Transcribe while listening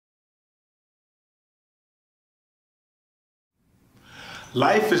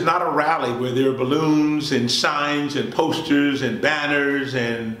Life is not a rally where there are balloons and signs and posters and banners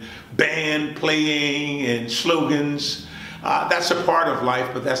and band playing and slogans. That's a part of life,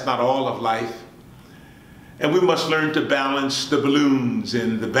 but that's not all of life. And we must learn to balance the balloons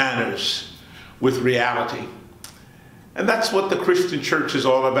and the banners with reality. And that's what the Christian church is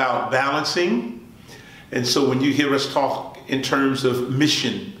all about, balancing. And so when you hear us talk in terms of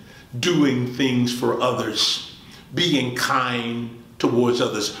mission, doing things for others, being kind towards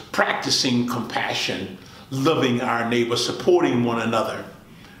others, practicing compassion, loving our neighbor, supporting one another.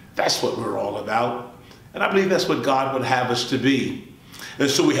 That's what we're all about. And I believe that's what God would have us to be. And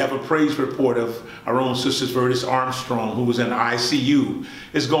so we have a praise report of our own Sister Vertus Armstrong, who was in ICU,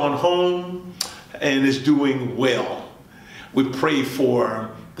 is gone home and is doing well. We pray for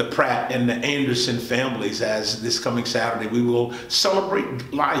the Pratt and the Anderson families as this coming Saturday we will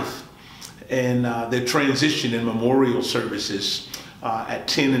celebrate life and their transition in memorial services at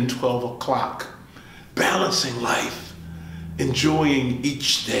 10 and 12 o'clock. Balancing life, enjoying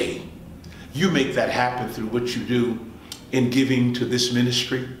each day. You make that happen through what you do in giving to this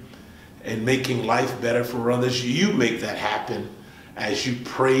ministry and making life better for others. You make that happen as you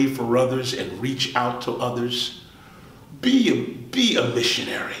pray for others and reach out to others. Be a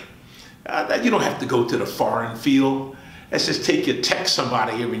missionary. You don't have to go to the foreign field. Let's just text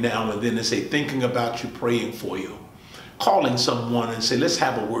somebody every now and then and say, thinking about you, praying for you. Calling someone and say, let's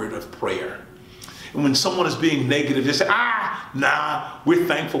have a word of prayer. And when someone is being negative, just say, nah, we're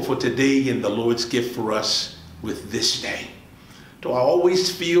thankful for today and the Lord's gift for us with this day. Do I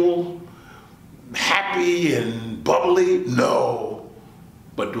always feel happy and bubbly? No.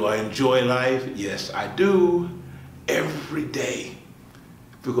 But do I enjoy life? Yes, I do. Every day.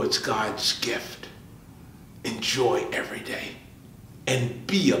 Because it's God's gift. Enjoy every day. And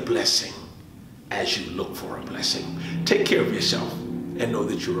be a blessing as you look for a blessing. Take care of yourself and know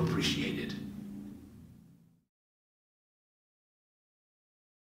that you're appreciated.